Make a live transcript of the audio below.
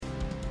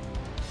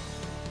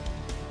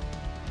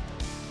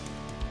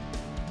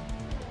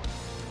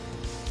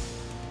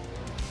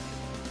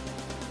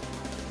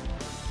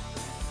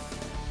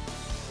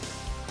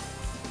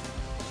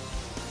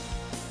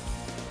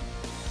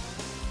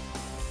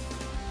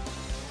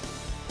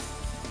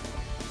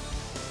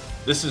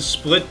This is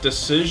Split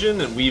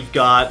Decision, and we've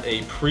got a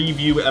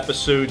preview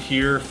episode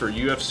here for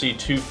UFC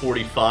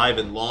 245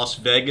 in Las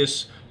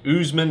Vegas.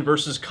 Usman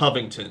versus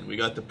Covington. We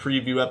got the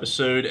preview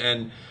episode,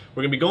 and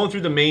we're going to be going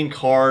through the main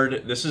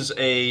card. This is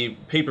a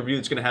pay-per-view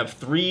that's going to have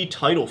 3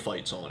 title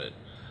fights on it.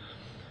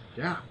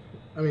 Yeah.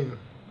 I mean,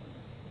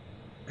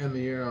 end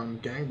the year on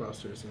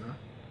gangbusters, you know?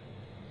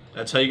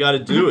 That's how you got to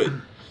do it.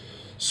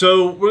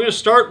 So we're going to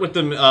start with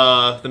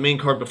the main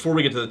card. Before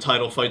we get to the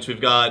title fights,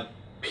 we've got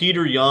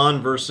Petr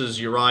Yan versus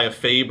Uriah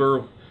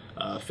Faber.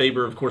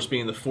 Faber, of course,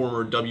 being the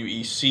former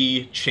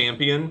WEC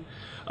champion.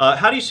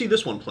 How do you see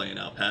this one playing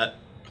out, Pat?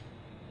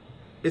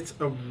 It's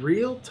a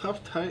real tough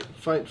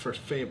fight for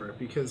Faber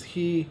because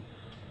he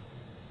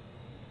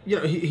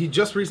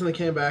just recently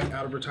came back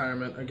out of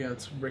retirement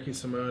against Ricky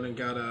Simón and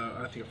got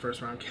I think a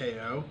first round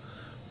KO.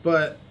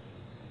 But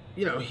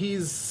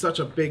he's such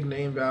a big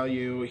name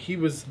value. He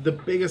was the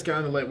biggest guy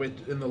in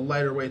the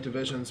lighter weight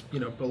divisions,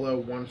 below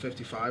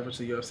 155, which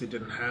the UFC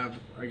didn't have,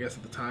 I guess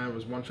at the time. It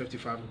was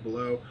 155 and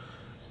below.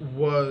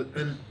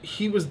 And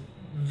he was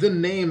the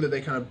name that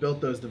they kind of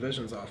built those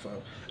divisions off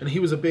of. And he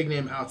was a big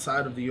name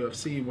outside of the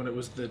UFC when it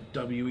was the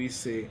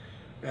WEC.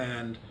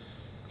 And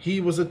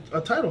he was a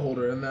title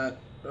holder in that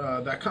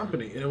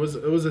company. And it was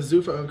a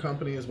Zuffa-owned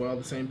company as well.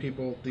 The same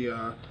people,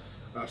 the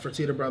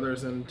Fertitta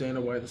brothers and Dana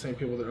White, the same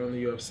people that own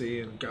the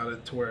UFC and got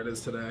it to where it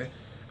is today.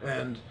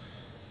 And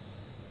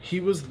he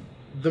was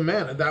the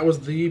man. And that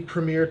was the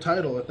premier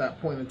title at that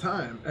point in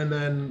time. And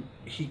then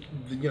the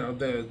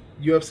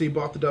UFC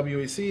bought the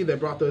WEC. They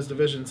brought those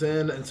divisions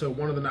in. And so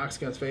one of the knocks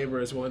against Faber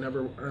is, well, he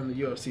never earned the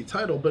UFC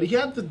title. But he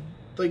had the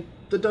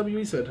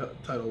WEC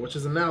title, which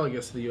is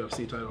analogous to the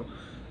UFC title.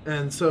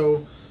 And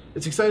so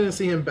it's exciting to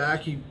see him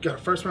back. He got a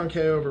first round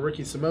KO over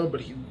Ricky Simón, but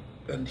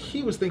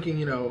he was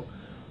thinking,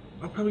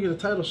 I'll probably get a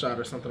title shot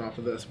or something off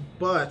of this.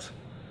 But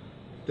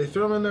they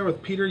throw him in there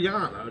with Petr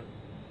Yan, a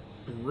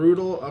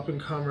brutal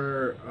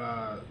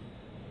up-and-comer,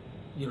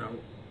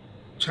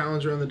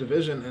 challenger in the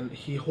division, and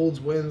he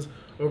holds wins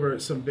over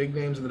some big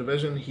names in the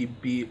division. He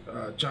beat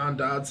John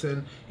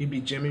Dodson. He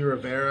beat Jimmy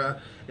Rivera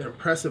in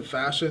impressive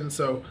fashion.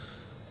 So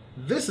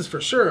this is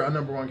for sure a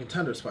number one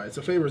contenders fight.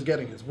 So Faber's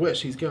getting his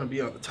wish. He's going to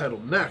be on the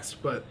title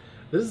next, but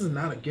this is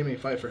not a gimme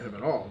fight for him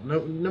at all. No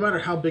matter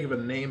how big of a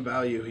name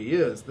value he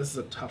is, this is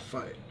a tough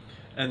fight.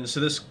 And so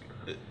this,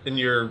 in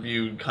your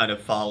view, kind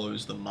of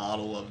follows the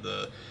model of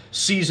the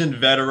seasoned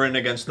veteran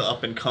against the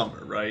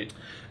up-and-comer, right?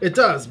 It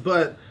does,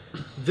 but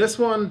this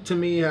one, to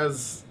me,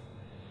 has,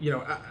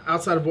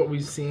 outside of what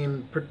we've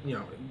seen,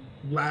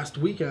 last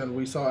weekend,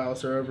 we saw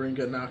Alistair Overeem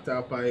get knocked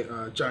out by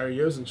Jair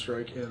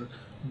Rozenstruik in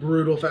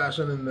brutal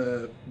fashion in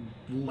the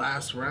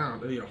last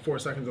round, 4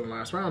 seconds in the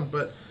last round.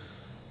 But,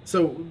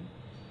 so,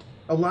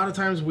 a lot of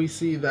times we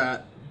see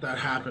that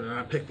happen, and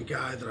I pick the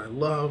guy that I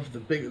love, the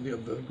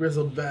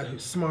grizzled vet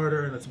who's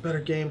smarter and it's a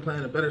better game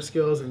plan and better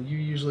skills, and you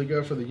usually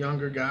go for the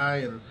younger guy,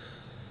 and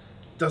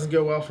it doesn't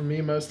go well for me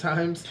most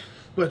times.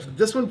 But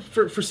this one,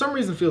 for some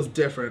reason, feels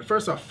different.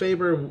 First off,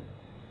 Faber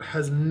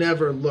has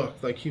never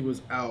looked like he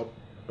was out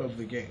of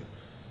the game.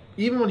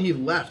 Even when he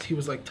left, he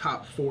was like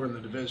top 4 in the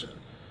division.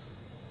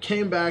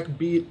 Came back,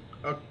 beat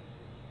a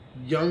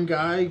young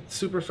guy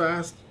super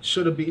fast,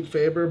 should have beat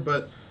Faber,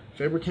 but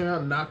Faber came out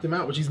and knocked him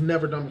out, which he's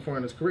never done before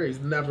in his career. He's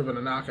never been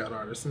a knockout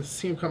artist. And to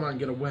see him come out and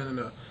get a win in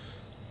a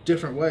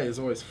different way is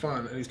always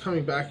fun. And he's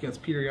coming back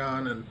against Petr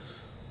Yan, and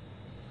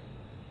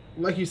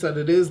like you said,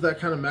 it is that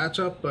kind of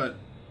matchup, but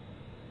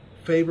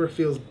Faber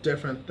feels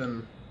different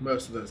than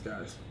most of those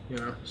guys,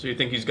 So you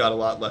think he's got a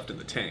lot left in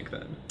the tank,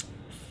 then?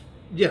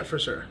 Yeah, for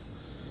sure.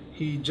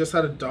 He just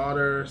had a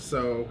daughter,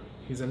 so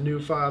he's a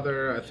new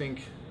father. I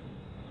think,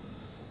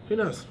 who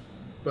knows?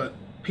 But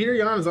Petr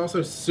Yan is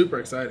also super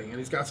exciting, and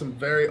he's got some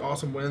very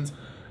awesome wins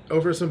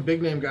over some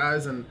big-name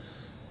guys. And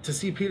to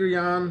see Petr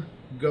Yan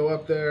go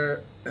up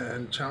there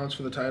and challenge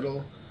for the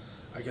title,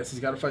 I guess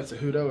he's got to fight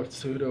Cejudo if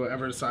Cejudo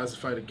ever decides to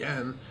fight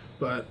again.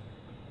 But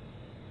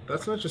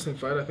that's an interesting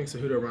fight. I think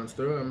Cejudo runs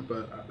through him,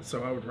 but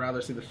so I would rather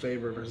see the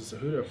Faber versus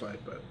Cejudo fight,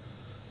 but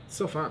it's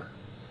still fun.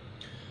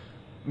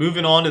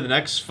 Moving on to the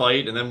next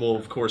fight, and then we'll,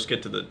 of course,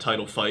 get to the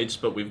title fights,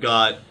 but we've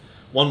got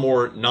one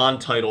more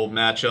non-title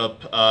matchup.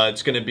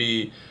 It's going to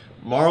be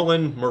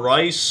Marlon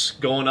Moraes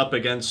going up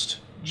against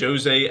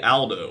Jose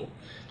Aldo.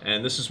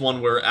 And this is one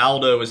where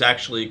Aldo is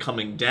actually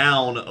coming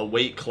down a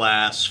weight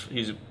class.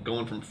 He's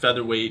going from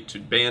featherweight to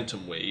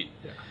bantamweight,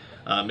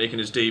 making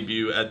his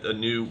debut at a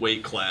new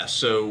weight class.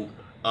 So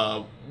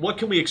what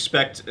can we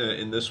expect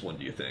in this one,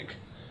 do you think?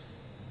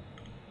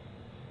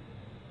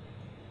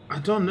 I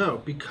don't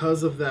know,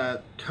 because of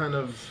that kind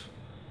of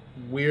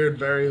weird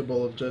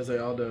variable of Jose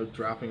Aldo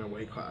dropping a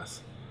weight class.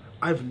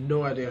 I have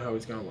no idea how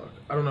he's going to look.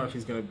 I don't know if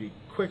he's going to be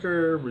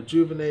quicker,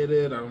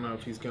 rejuvenated. I don't know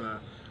if he's going to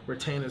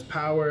retain his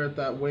power at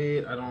that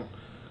weight. I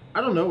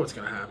don't know what's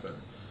going to happen.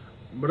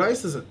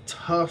 Moraes is a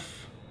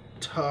tough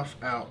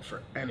out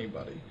for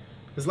anybody.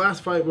 His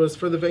last fight was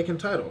for the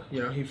vacant title.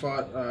 He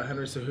fought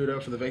Henry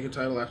Cejudo for the vacant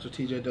title after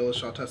TJ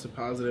Dillashaw tested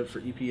positive for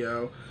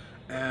EPO.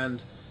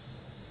 And,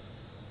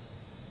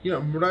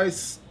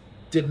 Moraes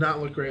did not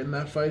look great in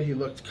that fight. He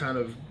looked kind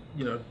of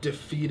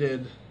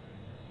defeated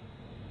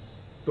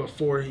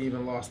before he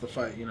even lost the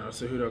fight.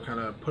 Cejudo kind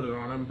of put it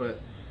on him, but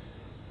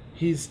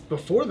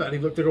before that, he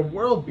looked like a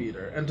world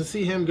beater. And to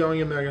see him going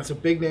in there against a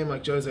big name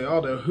like Jose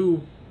Aldo,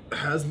 who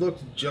has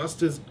looked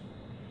just as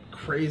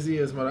crazy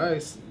as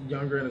Moraes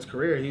younger in his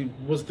career. He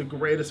was the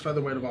greatest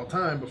featherweight of all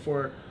time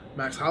before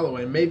Max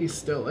Holloway, maybe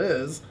still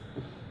is,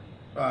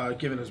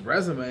 given his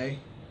resume.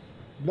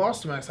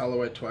 Lost to Max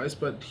Holloway twice,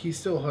 but he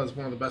still has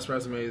one of the best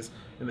resumes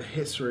in the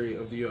history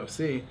of the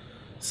UFC.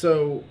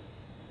 So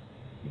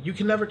you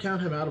can never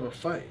count him out of a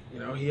fight.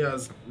 He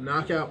has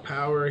knockout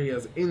power, he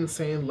has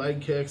insane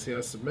leg kicks, he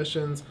has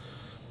submissions,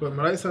 but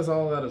Moraes has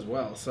all of that as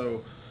well.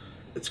 So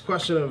it's a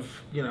question of,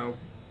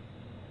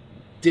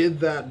 did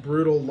that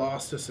brutal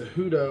loss to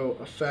Cejudo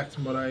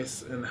affect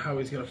Moraes and how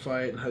he's going to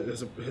fight and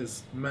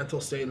his mental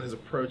state and his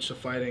approach to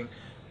fighting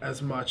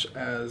as much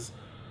as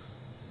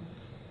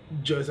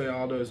Jose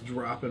Aldo's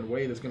drop in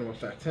weight is going to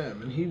affect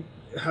him? And he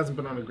hasn't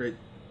been on a great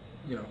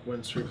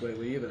win streak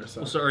lately either.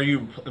 So are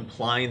you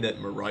implying that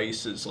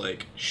Moraes is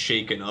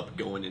shaken up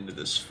going into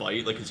this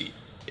fight? Is he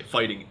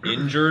fighting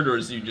injured, or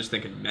is he just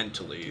thinking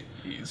mentally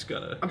he's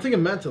gonna? I'm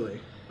thinking mentally,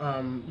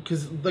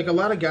 because a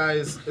lot of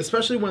guys,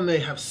 especially when they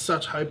have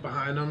such hype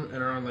behind them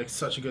and are on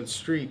such a good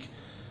streak,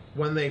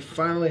 when they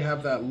finally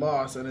have that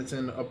loss and it's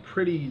in a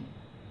pretty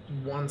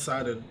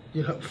one-sided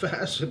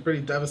fashion,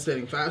 pretty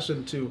devastating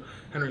fashion to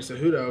Henry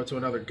Cejudo, to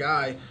another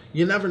guy,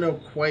 you never know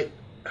quite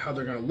how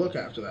they're going to look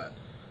after that.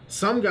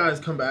 Some guys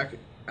come back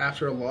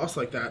after a loss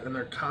like that and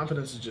their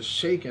confidence is just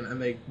shaken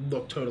and they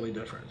look totally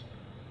different.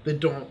 They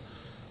don't,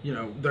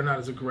 they're not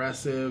as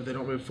aggressive, they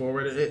don't move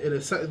forward.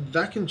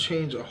 That can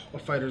change a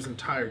fighter's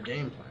entire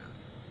game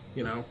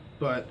plan,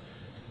 but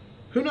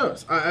who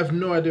knows? I have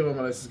no idea what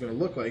Moraes is going to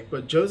look like,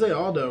 but Jose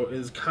Aldo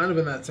is kind of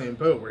in that same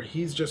boat where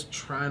he's just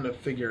trying to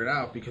figure it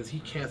out because he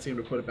can't seem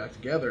to put it back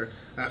together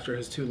after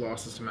his 2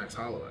 losses to Max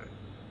Holloway.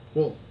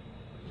 Well,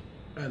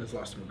 and his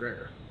loss to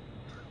McGregor.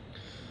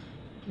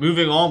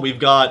 Moving on, we've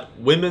got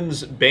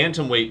women's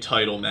bantamweight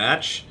title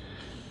match.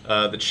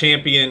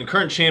 The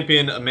current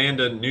champion,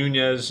 Amanda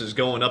Nunes, is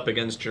going up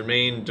against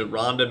Germaine de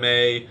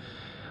Randamie.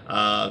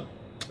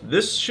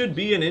 This should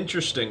be an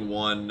interesting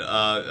one.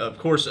 Of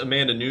course,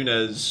 Amanda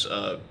Nunes,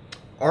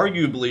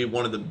 arguably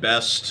one of the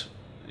best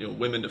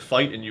women to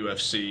fight in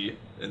UFC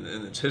in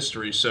its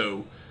history.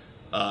 So,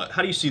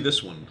 how do you see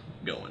this one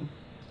going?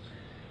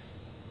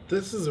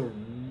 This is a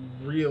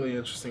really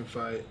interesting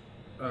fight.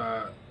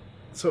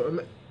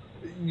 So,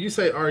 you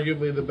say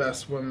arguably the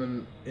best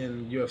woman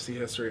in UFC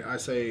history. I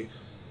say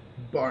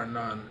bar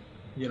none.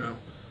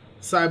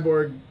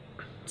 Cyborg,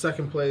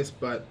 second place,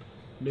 but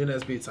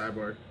Nunes beat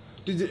Cyborg.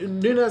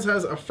 Nunes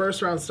has a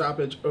first-round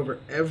stoppage over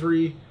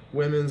every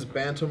women's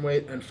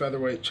bantamweight and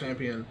featherweight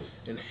champion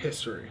in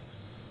history,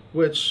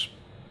 which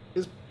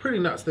is pretty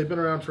nuts. They've been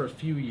around for a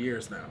few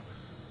years now.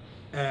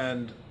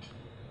 And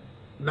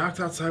knocked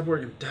out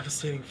Cyborg in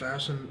devastating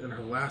fashion in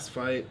her last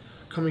fight,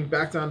 coming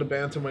back down to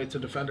bantamweight to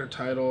defend her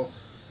title.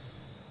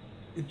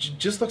 It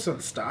just looks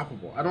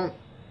unstoppable. I don't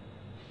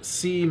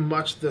see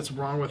much that's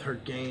wrong with her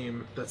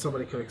game that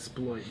somebody could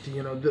exploit.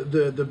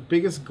 The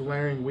biggest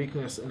glaring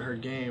weakness in her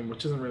game,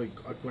 which isn't really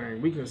a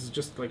glaring weakness, is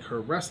just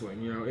her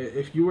wrestling.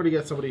 If you were to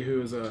get somebody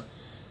who is an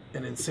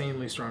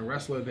insanely strong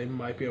wrestler, they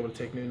might be able to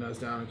take Nunes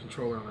down and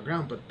control her on the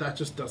ground, but that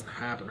just doesn't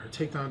happen. Her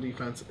takedown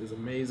defense is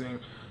amazing.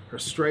 Her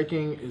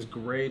striking is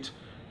great.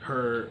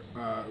 Her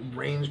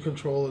range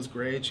control is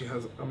great. She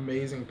has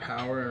amazing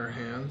power in her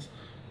hands.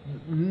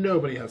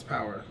 Nobody has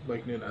power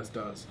like Nunes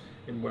does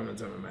in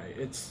women's MMA.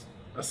 It's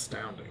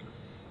astounding.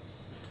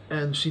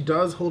 And she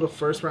does hold a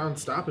first-round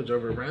stoppage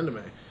over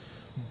Randamie.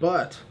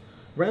 But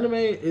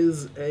Randamie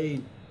is a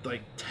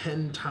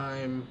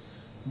 10-time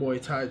Muay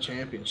Thai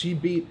champion. She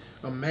beat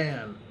a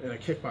man in a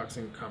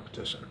kickboxing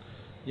competition.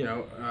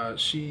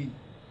 She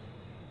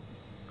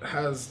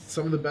has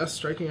some of the best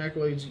striking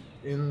accolades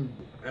in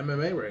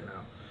MMA right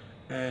now.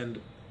 And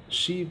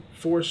she,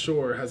 for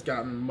sure, has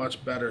gotten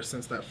much better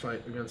since that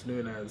fight against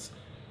Nunes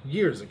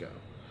years ago.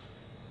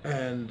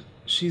 And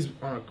she's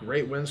on a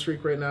great win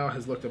streak right now,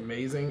 has looked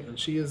amazing, and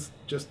she is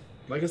just,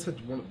 like I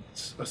said,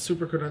 a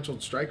super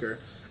credentialed striker,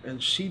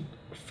 and she,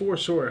 for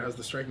sure, has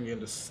the striking game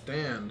to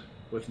stand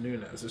with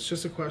Nunes. It's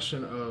just a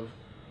question of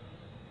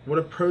what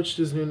approach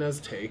does Nunes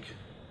take,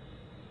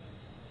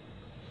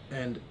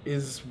 and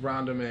is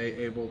Randamie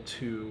able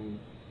to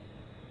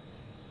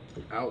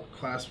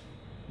outclass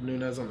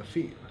Nunes on the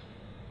feet?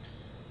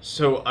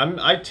 So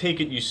I take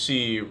it you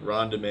see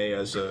Randamie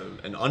as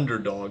an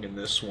underdog in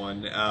this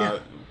one. Yeah.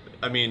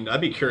 I mean, I'd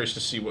be curious to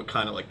see what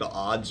kind of the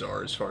odds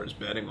are as far as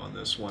betting on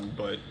this one,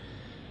 but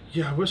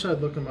yeah, I wish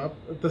I'd look them up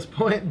at this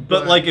point.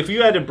 But if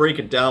you had to break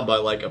it down by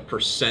a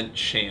percent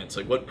chance,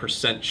 what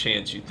percent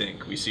chance you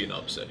think we see an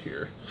upset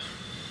here?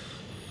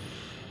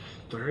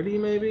 30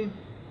 maybe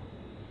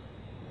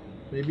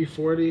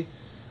 40.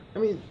 I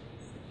mean,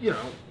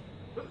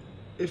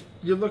 if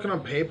you're looking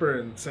on paper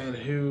and saying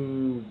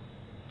who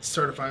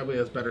certifiably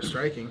has better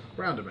striking,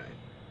 Randamie.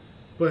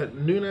 But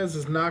Nunes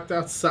has knocked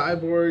out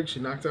Cyborg, she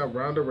knocked out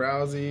Ronda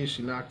Rousey,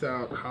 she knocked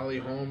out Holly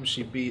Holm,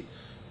 she beat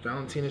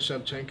Valentina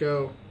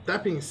Shevchenko.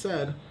 That being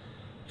said,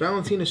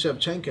 Valentina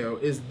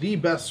Shevchenko is the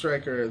best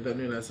striker that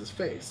Nunes has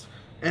faced,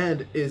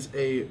 and is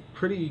a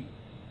pretty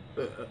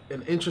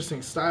an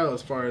interesting style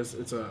as far as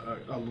it's a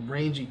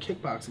rangy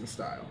kickboxing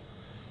style,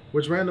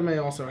 which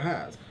Randamé also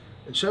has.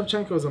 And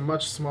Shevchenko is a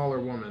much smaller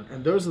woman,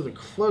 and those are the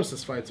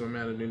closest fights of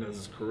Amanda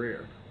Nunes'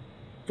 career,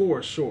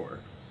 for sure.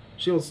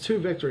 She holds 2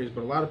 victories,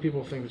 but a lot of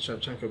people think that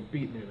Shevchenko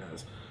beat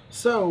Nunes.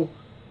 So,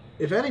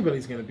 if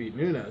anybody's going to beat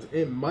Nunes,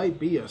 it might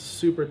be a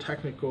super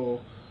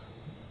technical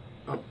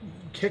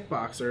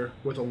kickboxer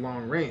with a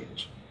long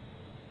range.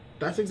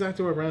 That's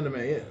exactly what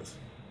Randamé is.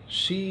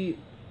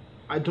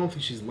 I don't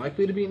think she's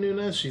likely to beat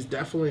Nunes. She's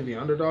definitely the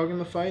underdog in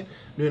the fight.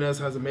 Nunes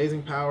has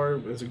amazing power,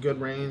 has a good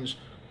range,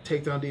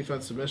 takedown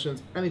defense,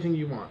 submissions, anything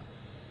you want.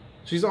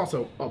 She's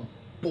also a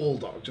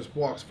bulldog, just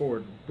walks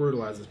forward,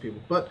 brutalizes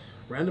people. But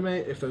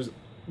Randamé, if there's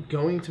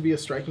going to be a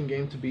striking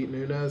game to beat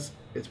Nunes,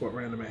 it's what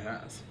Randamé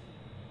has.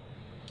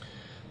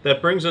 That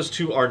brings us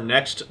to our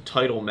next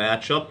title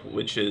matchup,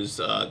 which is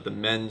the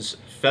men's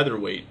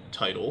featherweight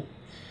title.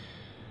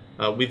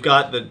 We've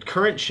got the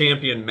current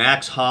champion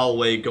Max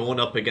Holloway going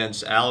up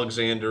against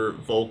Alexander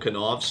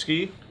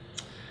Volkanovski.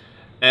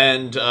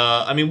 And,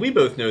 I mean, we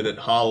both know that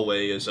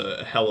Holloway is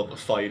a hell of a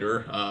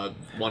fighter.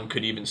 One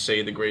could even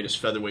say the greatest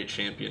featherweight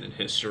champion in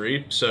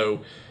history. So,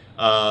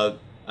 I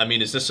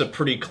mean, is this a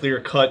pretty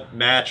clear-cut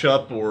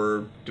matchup,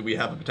 or do we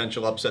have a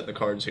potential upset in the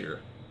cards here?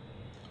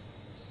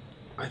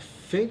 I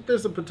think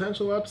there's a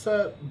potential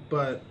upset,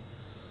 but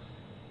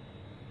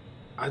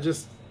I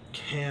just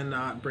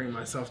cannot bring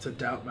myself to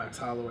doubt Max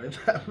Holloway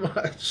that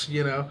much.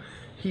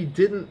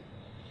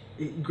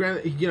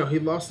 Granted, he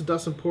lost to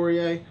Dustin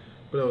Poirier,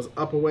 but it was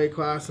up a weight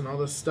class and all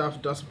this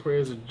stuff. Dustin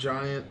Poirier is a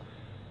giant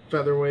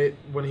featherweight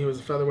when he was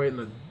a featherweight, and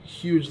a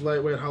huge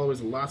lightweight.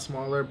 Holloway's a lot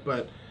smaller,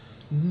 but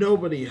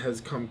nobody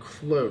has come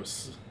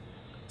close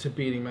to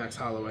beating Max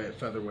Holloway at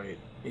featherweight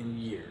in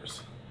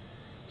years.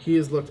 He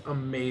has looked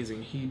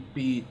amazing. He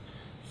beat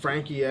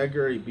Frankie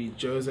Edgar, he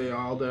beat Jose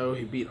Aldo,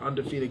 he beat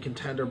undefeated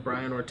contender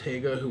Brian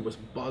Ortega, who was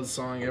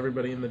buzzsawing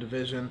everybody in the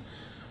division.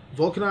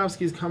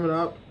 Volkanovski's coming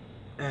up,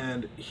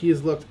 and he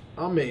has looked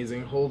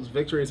amazing, holds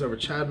victories over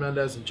Chad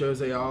Mendes and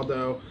Jose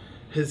Aldo.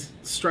 His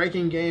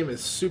striking game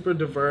is super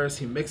diverse.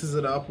 He mixes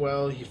it up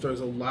well. He throws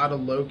a lot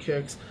of low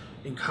kicks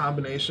in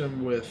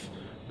combination with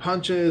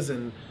punches,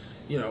 and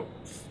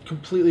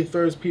completely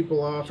throws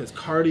people off. His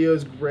cardio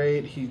is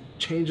great. He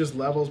changes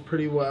levels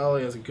pretty well.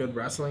 He has a good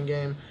wrestling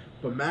game.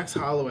 But Max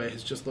Holloway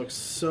has just looked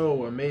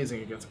so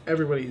amazing against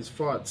everybody he's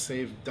fought,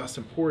 save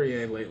Dustin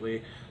Poirier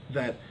lately,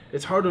 that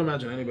it's hard to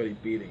imagine anybody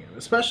beating him,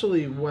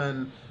 especially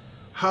when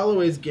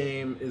Holloway's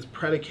game is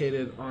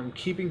predicated on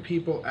keeping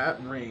people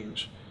at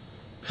range,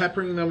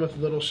 peppering them with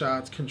little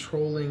shots,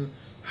 controlling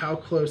how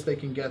close they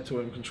can get to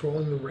him,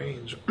 controlling the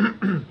range,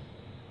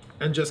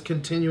 and just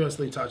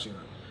continuously touching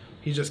them.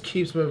 He just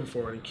keeps moving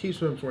forward. He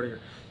keeps moving forward here.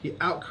 He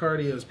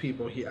out-cardios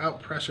people. He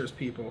out-pressures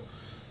people.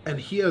 And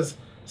he has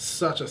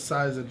such a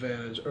size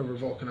advantage over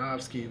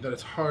Volkanovski that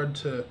it's hard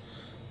to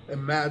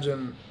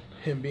imagine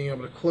him being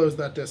able to close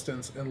that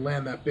distance and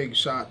land that big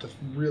shot to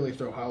really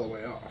throw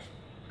Holloway off.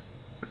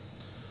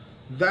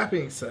 That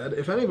being said,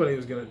 if anybody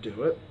was going to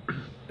do it,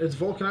 it's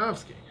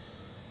Volkanovski.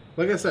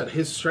 Like I said,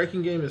 his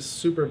striking game is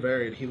super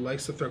varied. He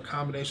likes to throw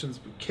combinations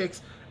of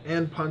kicks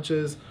and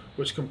punches,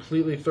 which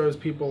completely throws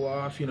people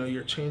off.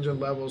 You're changing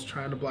levels,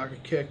 trying to block a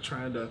kick,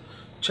 trying to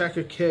check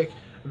a kick,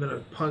 and then a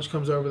punch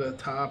comes over the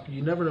top.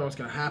 You never know what's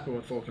going to happen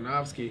with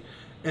Volkanovski,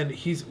 and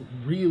he's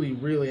really,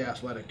 really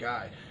athletic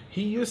guy.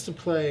 He used to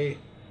play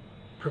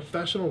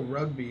professional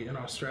rugby in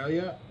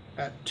Australia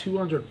at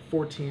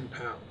 214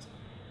 pounds.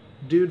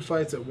 Dude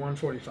fights at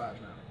 145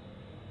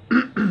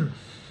 now.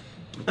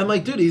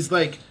 And, dude, he's,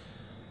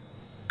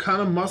 kind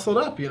of muscled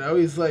up,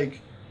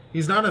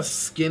 he's not a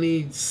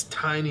skinny,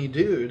 tiny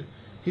dude.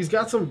 He's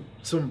got some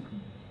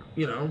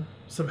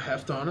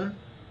heft on him,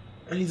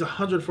 and he's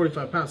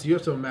 145 pounds. So you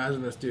have to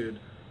imagine this dude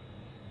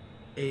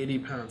 80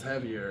 pounds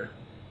heavier.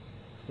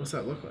 What's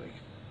that look like?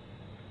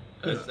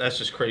 That's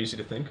just crazy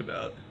to think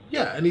about.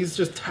 Yeah, and he's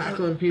just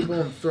tackling people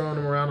and throwing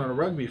them around on a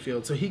rugby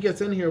field. So he gets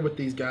in here with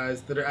these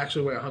guys that are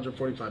actually weigh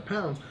 145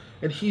 pounds,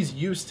 and he's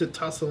used to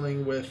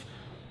tussling with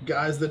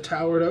guys that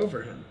towered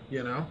over him,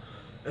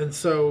 And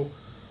so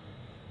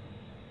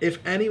if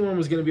anyone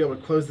was going to be able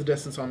to close the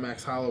distance on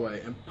Max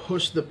Holloway and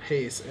push the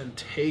pace and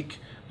take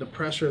the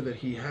pressure that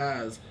he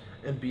has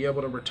and be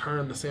able to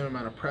return the same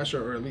amount of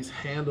pressure, or at least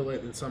handle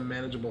it in some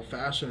manageable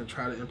fashion and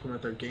try to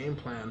implement their game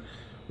plan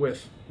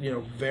with,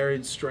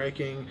 varied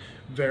striking,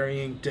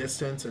 varying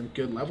distance, and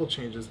good level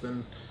changes,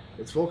 then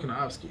it's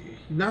Volkanovski.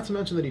 Not to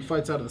mention that he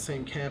fights out of the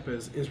same camp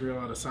as Israel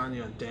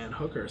Adesanya and Dan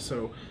Hooker,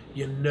 so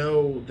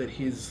that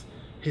his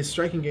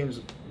striking game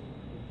is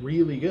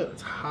really good.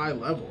 It's high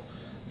level.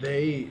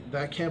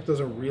 That camp does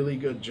a really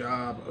good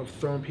job of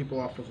throwing people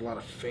off with a lot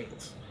of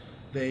feints.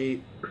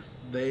 They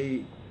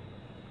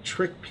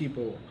trick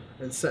people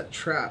and set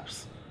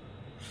traps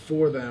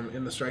for them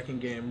in the striking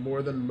game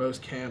more than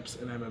most camps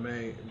in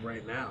MMA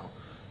right now.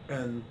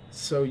 And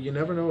so you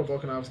never know what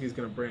Volkanovski is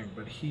going to bring,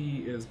 but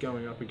he is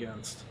going up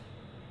against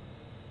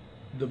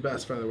the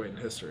best featherweight in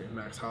history,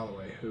 Max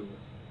Holloway, who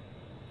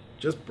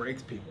just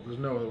breaks people. There's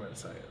no other way to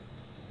say it.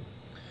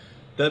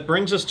 That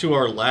brings us to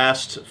our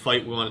last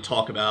fight we want to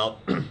talk about,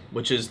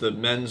 which is the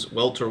men's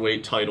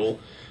welterweight title.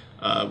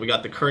 We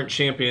got the current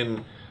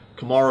champion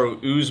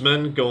Kamaru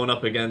Usman going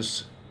up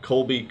against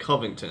Colby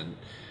Covington.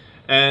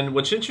 And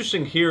what's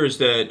interesting here is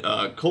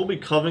that Colby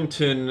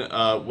Covington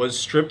was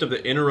stripped of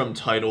the interim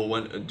title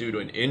due to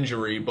an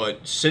injury,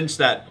 but since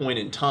that point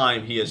in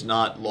time, he has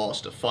not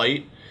lost a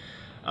fight.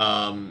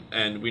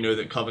 And we know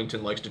that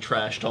Covington likes to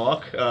trash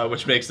talk,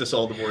 which makes this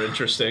all the more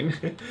interesting.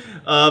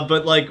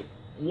 But like,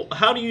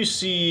 how do you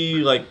see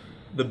like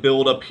the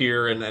build up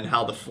here and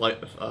how the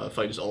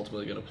fight is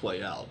ultimately going to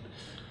play out?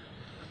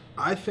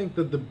 I think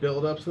that the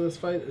build up to this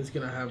fight is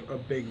going to have a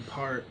big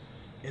part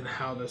in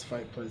how this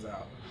fight plays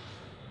out.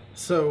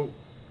 So,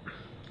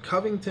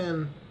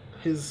 Covington,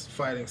 his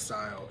fighting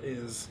style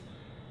is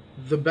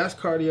the best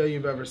cardio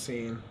you've ever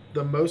seen,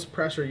 the most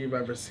pressure you've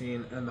ever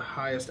seen, and the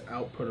highest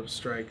output of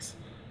strikes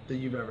that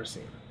you've ever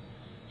seen.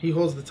 He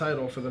holds the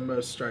title for the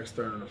most strikes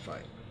thrown in a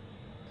fight.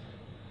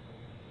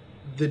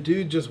 The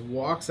dude just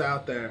walks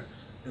out there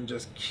and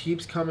just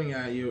keeps coming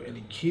at you, and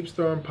he keeps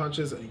throwing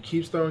punches, and he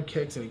keeps throwing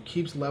kicks, and he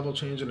keeps level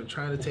changing and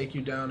trying to take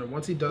you down. And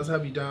once he does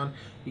have you down,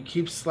 he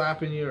keeps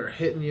slapping you or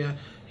hitting you.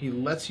 He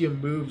lets you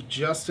move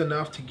just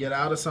enough to get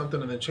out of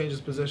something and then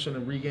changes position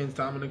and regains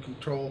dominant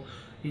control.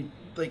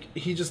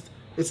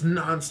 It's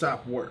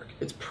nonstop work.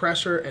 It's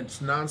pressure and it's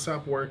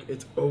nonstop work.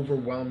 It's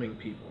overwhelming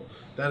people.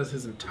 That is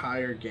his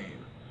entire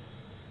game.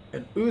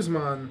 And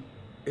Usman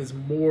is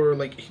more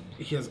like,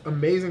 he has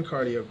amazing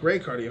cardio,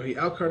 great cardio. He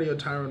out-cardioed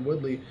Tyron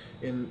Woodley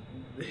in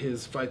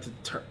his fight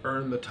to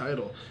earn the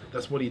title.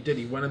 That's what he did.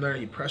 He went in there,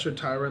 he pressured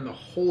Tyron the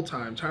whole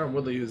time. Tyron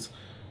Woodley is,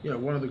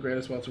 one of the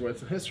greatest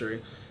welterweights in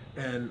history.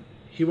 And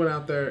he went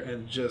out there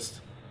and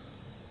just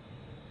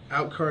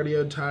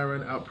out-cardioed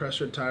Tyron,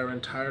 out-pressured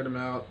Tyron, tired him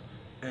out,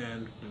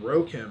 and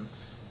broke him.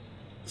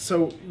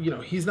 So,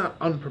 he's not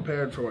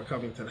unprepared for what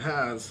Covington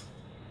has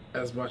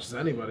as much as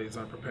anybody is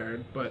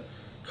unprepared, but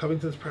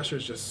Covington's pressure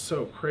is just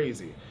so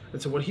crazy.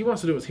 And so what he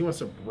wants to do is he wants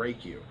to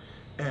break you.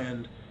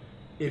 And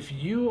if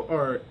you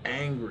are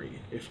angry,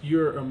 if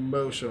you're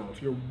emotional,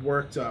 if you're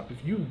worked up,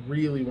 if you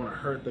really want to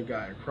hurt the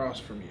guy across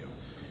from you,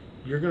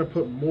 you're going to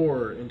put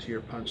more into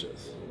your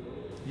punches.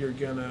 You're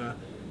going to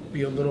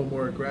be a little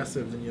more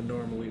aggressive than you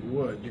normally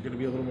would. You're going to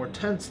be a little more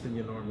tense than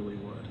you normally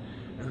would.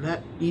 And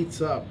that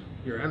eats up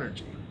your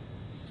energy.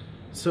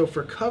 So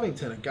for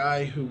Covington, a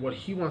guy who what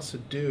he wants to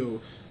do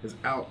is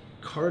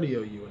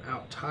out-cardio you and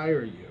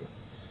out-tire you,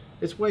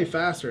 it's way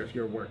faster if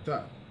you're worked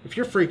up. If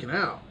you're freaking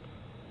out,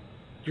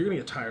 you're going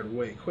to get tired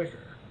way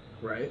quicker,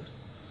 right?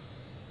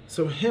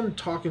 So him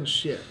talking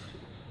shit,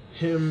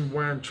 him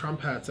wearing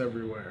Trump hats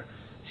everywhere,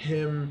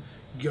 him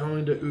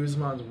going to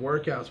Usman's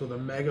workouts with a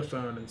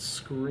megaphone and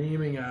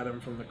screaming at him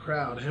from the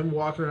crowd, him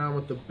walking around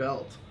with the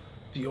belt,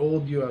 the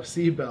old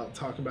UFC belt,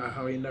 talking about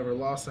how he never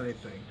lost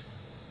anything.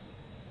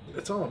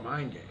 It's all a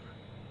mind game.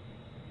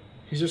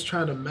 He's just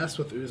trying to mess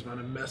with Usman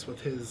and mess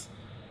with his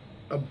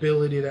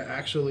ability to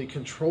actually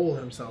control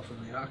himself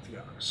in the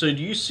octagon. So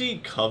do you see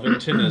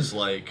Covington as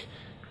like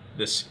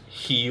this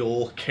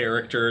heel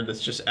character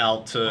that's just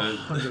out to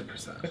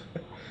 100%.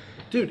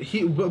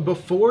 Dude,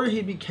 before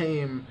he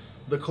became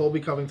the Colby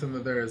Covington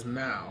that there is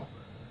now,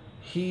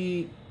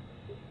 he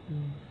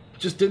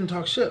just didn't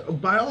talk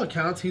shit. By all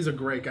accounts, he's a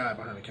great guy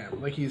behind the camera.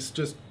 Like, he's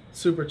just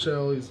super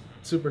chill, he's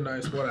super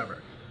nice,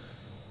 whatever.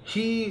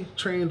 He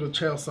trained with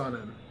Chael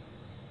Sonnen.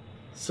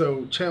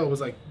 So Chael was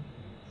like,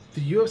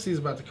 the UFC is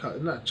about to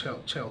cut, not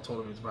Chael told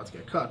him he was about to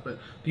get cut, but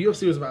the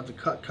UFC was about to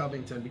cut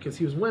Covington because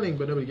he was winning,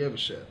 but nobody gave a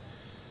shit.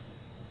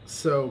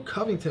 So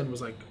Covington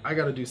was like, I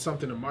got to do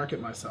something to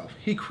market myself.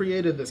 He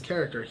created this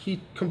character.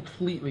 He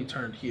completely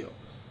turned heel.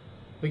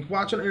 Like,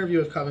 watch an interview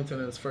with Covington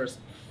in his first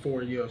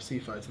 4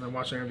 UFC fights, and then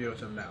watch an interview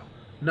with him now.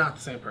 Not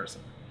the same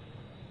person.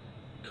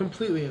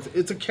 Completely,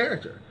 it's a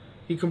character.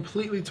 He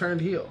completely turned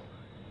heel.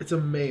 It's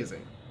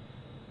amazing.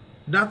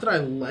 Not that I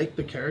like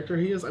the character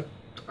he is.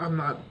 I'm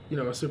not,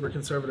 a super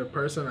conservative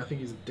person. I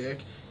think he's a dick.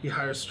 He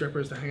hires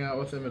strippers to hang out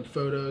with him in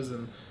photos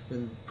and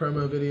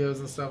promo videos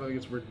and stuff. I think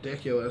it's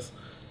ridiculous.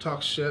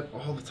 Talks shit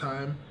all the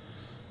time.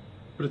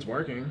 But it's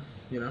working,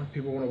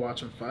 People want to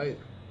watch him fight.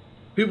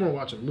 People want to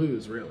watch him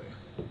lose, really.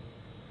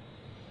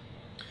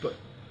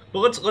 But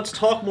let's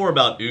talk more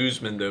about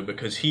Usman, though,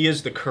 because he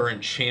is the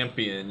current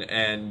champion,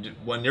 and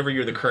whenever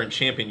you're the current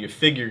champion, you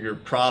figure you're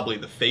probably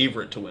the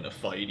favorite to win a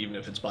fight, even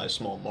if it's by a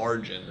small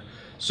margin.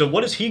 So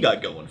what has he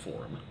got going for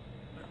him?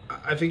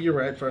 I think you're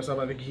right. First off,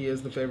 I think he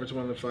is the favorite to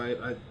win the fight.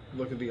 I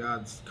looked at the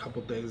odds a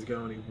couple days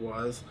ago, and he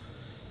was.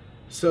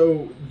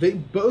 So they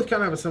both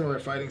kind of have a similar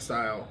fighting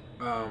style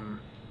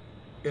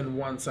in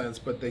one sense,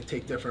 but they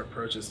take different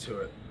approaches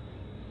to it.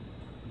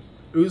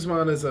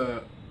 Usman is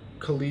a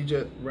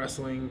collegiate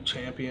wrestling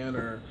champion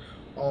or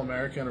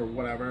All-American or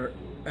whatever,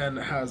 and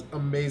has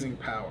amazing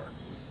power.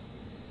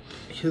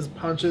 His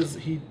punches,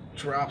 he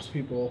drops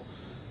people,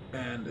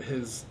 and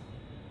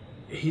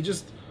he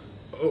just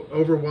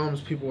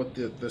overwhelms people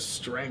with the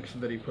strength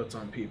that he puts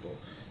on people.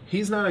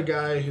 He's not a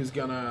guy who's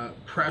gonna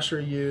pressure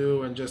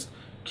you and just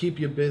keep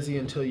you busy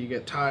until you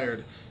get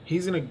tired.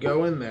 He's gonna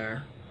go in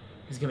there,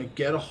 he's gonna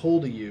get a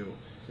hold of you,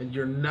 and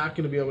you're not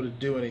gonna be able to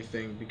do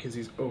anything because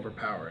he's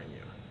overpowering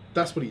you.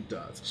 That's what he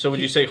does. So would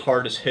you say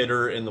hardest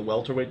hitter in the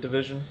welterweight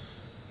division?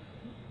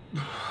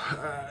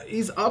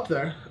 He's up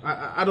there.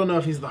 I don't know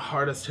if he's the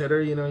hardest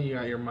hitter. You know, you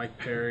got your Mike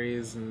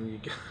Perrys and you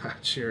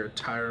got your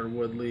Tyron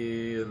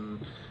Woodley and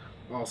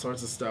all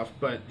sorts of stuff,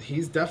 but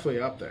he's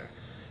definitely up there.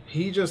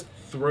 He just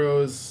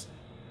throws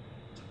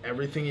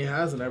everything he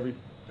has in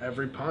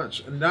every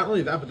punch, and not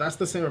only that, but that's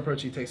the same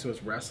approach he takes to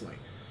his wrestling.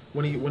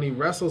 When he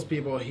wrestles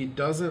people, he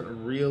doesn't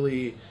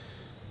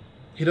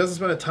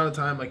spend a ton of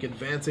time like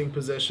advancing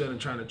position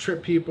and trying to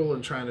trip people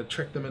and trying to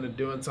trick them into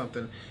doing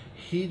something.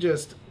 He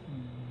just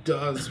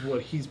does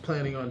what he's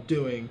planning on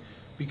doing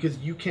because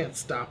you can't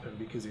stop him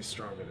because he's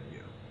stronger than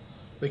you.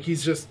 Like he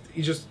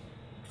just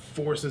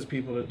forces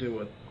people to do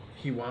what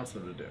he wants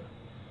them to do.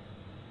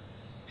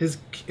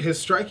 His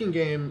striking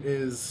game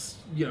is,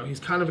 you know, he's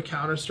kind of a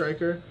counter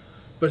striker,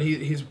 but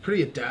he's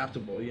pretty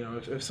adaptable. You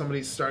know, if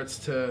somebody starts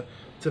to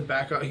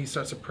back up, he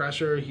starts to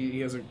pressure.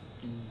 He has a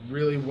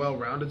really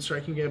well-rounded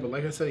striking game, but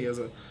like I said, he has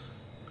a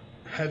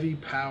heavy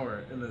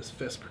power in his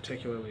fist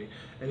particularly,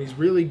 and he's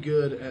really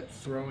good at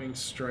throwing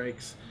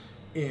strikes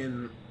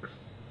in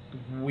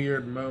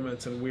weird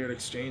moments and weird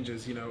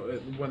exchanges. You know,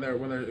 when they're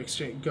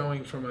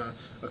going from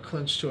a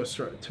clinch to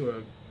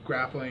a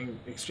grappling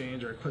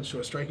exchange or a clinch to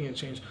a striking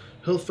exchange,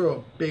 he'll throw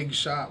a big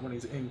shot when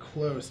he's in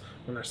close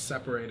when they're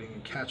separating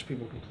and catch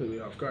people completely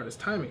off guard. His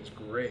timing is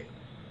great.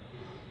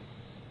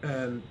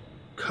 And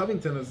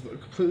Covington is a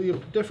completely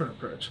different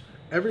approach.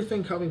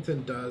 Everything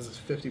Covington does is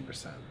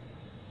 50%.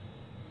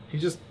 He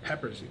just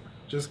peppers you,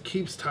 just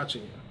keeps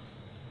touching you.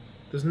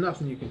 There's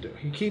nothing you can do.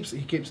 He keeps.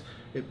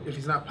 If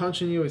he's not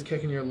punching you, he's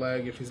kicking your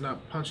leg. If he's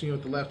not punching you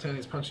with the left hand,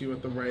 he's punching you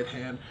with the right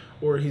hand.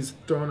 Or he's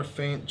throwing a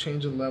feint,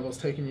 changing levels,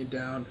 taking you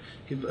down.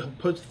 He'll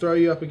throw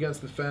you up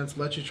against the fence,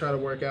 let you try to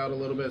work out a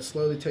little bit,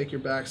 slowly take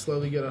your back,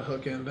 slowly get a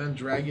hook in, then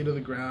drag you to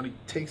the ground. He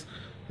takes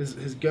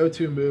his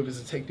go-to move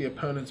is to take the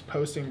opponent's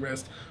posting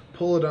wrist,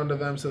 pull it under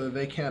them so that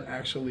they can't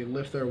actually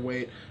lift their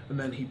weight, and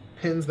then he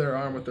pins their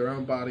arm with their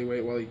own body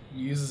weight while he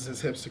uses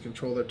his hips to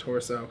control their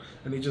torso,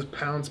 and he just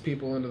pounds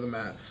people into the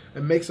mat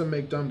and makes them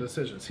make dumb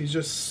decisions. He's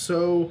just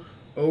so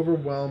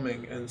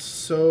overwhelming and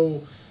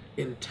so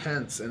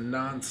intense and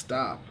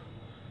non-stop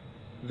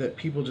that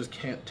people just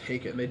can't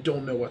take it, and they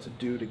don't know what to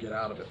do to get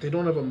out of it. They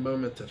don't have a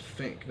moment to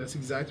think. That's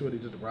exactly what he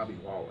did to Robbie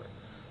Lawler.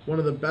 One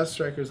of the best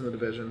strikers in the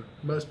division,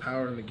 most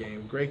power in the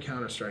game, great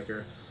counter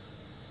striker.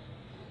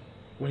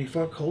 When he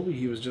fought Colby,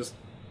 he was just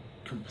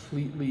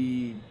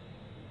completely,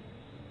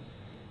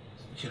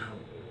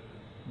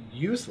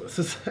 useless,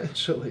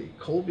 essentially.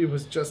 Colby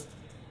was just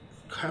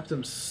kept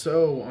him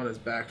so on his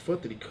back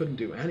foot that he couldn't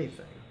do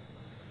anything.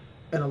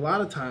 And a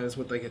lot of times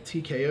with like a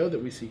TKO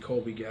that we see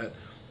Colby get,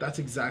 that's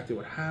exactly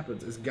what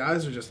happens, is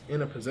guys are just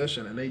in a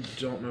position and they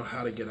don't know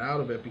how to get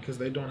out of it because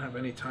they don't have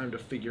any time to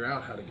figure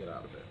out how to get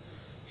out of it.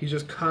 He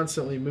just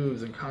constantly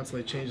moves and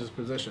constantly changes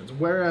positions.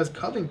 Whereas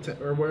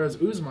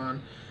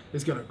Usman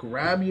is going to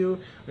grab you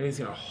and he's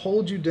going to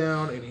hold you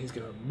down and he's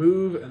going to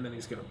move and then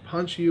he's going to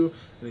punch you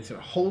and he's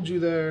going to hold you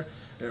there,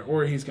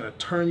 or he's going to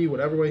turn you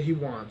whatever way he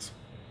wants.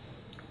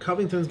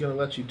 Covington's going to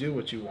let you do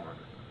what you want,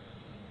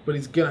 but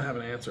he's going to have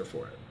an answer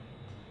for it.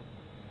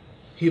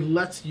 He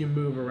lets you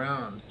move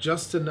around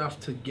just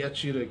enough to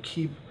get you to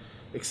keep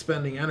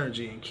expending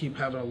energy and keep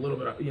having a little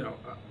bit of,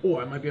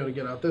 I might be able to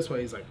get out this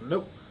way. He's like,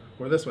 nope.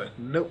 Or this way,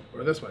 nope,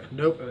 or this way,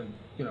 nope, and then,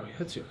 he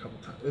hits you a couple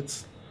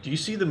times. Do you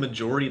see the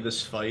majority of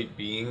this fight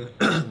being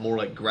more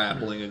like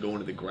grappling and going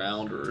to the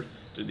ground, or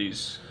do you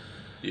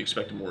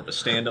expect more of a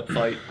stand-up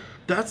fight?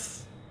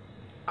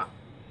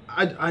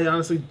 I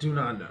honestly do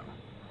not know.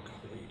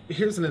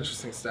 Here's an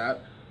interesting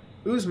stat.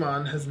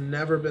 Usman has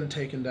never been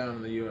taken down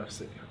in the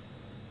UFC.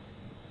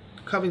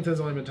 Covington's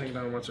only been taken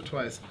down once or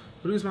twice,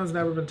 but Usman's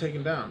never been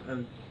taken down,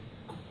 and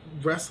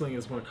wrestling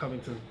is one of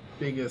Covington's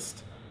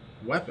biggest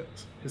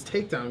weapons. His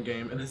takedown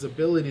game and his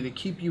ability to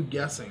keep you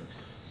guessing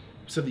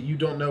so that you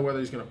don't know whether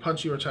he's going to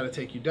punch you or try to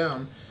take you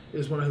down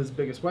is one of his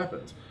biggest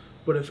weapons.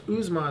 But if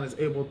Usman is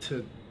able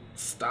to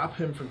stop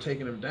him from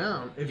taking him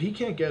down, if he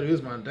can't get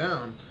Usman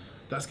down,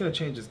 that's going to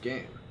change his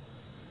game.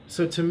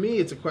 So to me,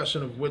 it's a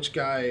question of which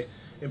guy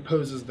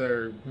imposes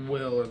their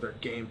will or their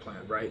game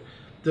plan, right?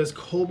 Does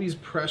Colby's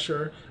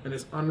pressure and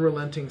his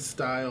unrelenting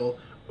style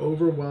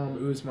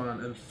overwhelm Usman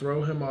and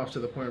throw him off to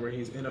the point where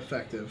he's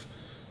ineffective,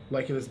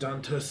 like it has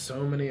done to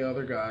so many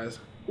other guys?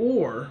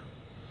 Or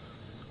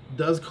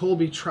does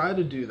Colby try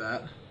to do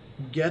that,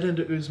 get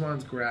into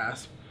Usman's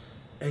grasp,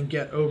 and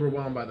get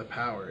overwhelmed by the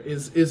power?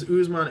 Is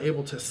Usman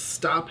able to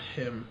stop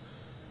him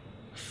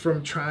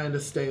from trying to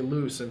stay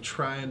loose and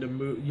trying to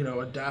move,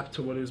 adapt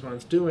to what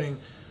Usman's doing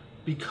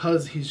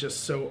because he's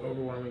just so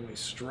overwhelmingly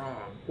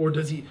strong? Or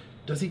does he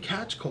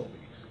catch Colby?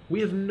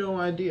 We have no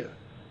idea.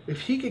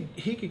 If he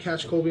could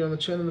catch Colby on the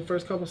chin in the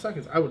first couple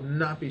seconds, I would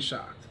not be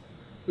shocked.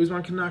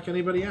 Usman can knock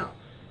anybody out.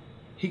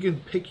 He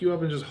can pick you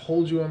up and just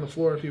hold you on the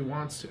floor if he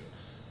wants to.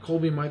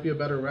 Colby might be a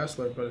better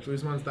wrestler, but if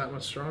Usman's that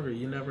much stronger,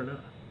 you never know.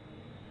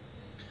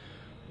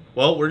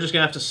 Well, we're just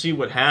going to have to see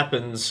what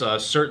happens.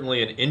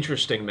 Certainly an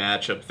interesting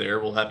matchup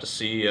there. We'll have to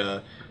see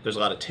if there's a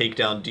lot of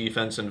takedown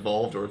defense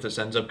involved or if this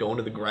ends up going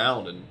to the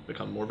ground and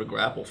become more of a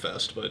grapple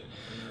fest. But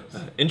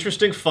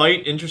interesting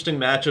fight, interesting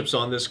matchups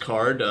on this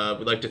card.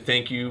 We'd like to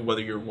thank you,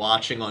 whether you're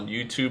watching on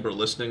YouTube or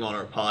listening on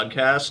our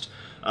podcast.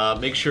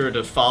 Make sure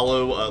to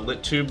follow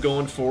LitTube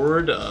going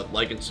forward,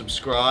 like and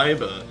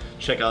subscribe,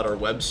 check out our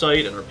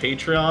website and our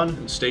Patreon,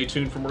 and stay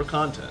tuned for more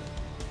content.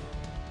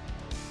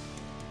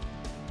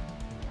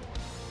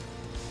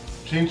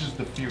 Changes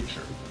the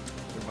future.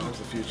 Involves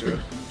the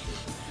future.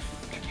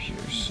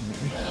 Computers.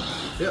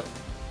 Yep.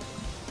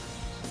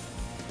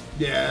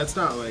 Yeah, it's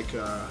not like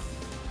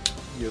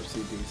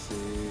UFC DC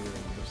or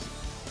UFC.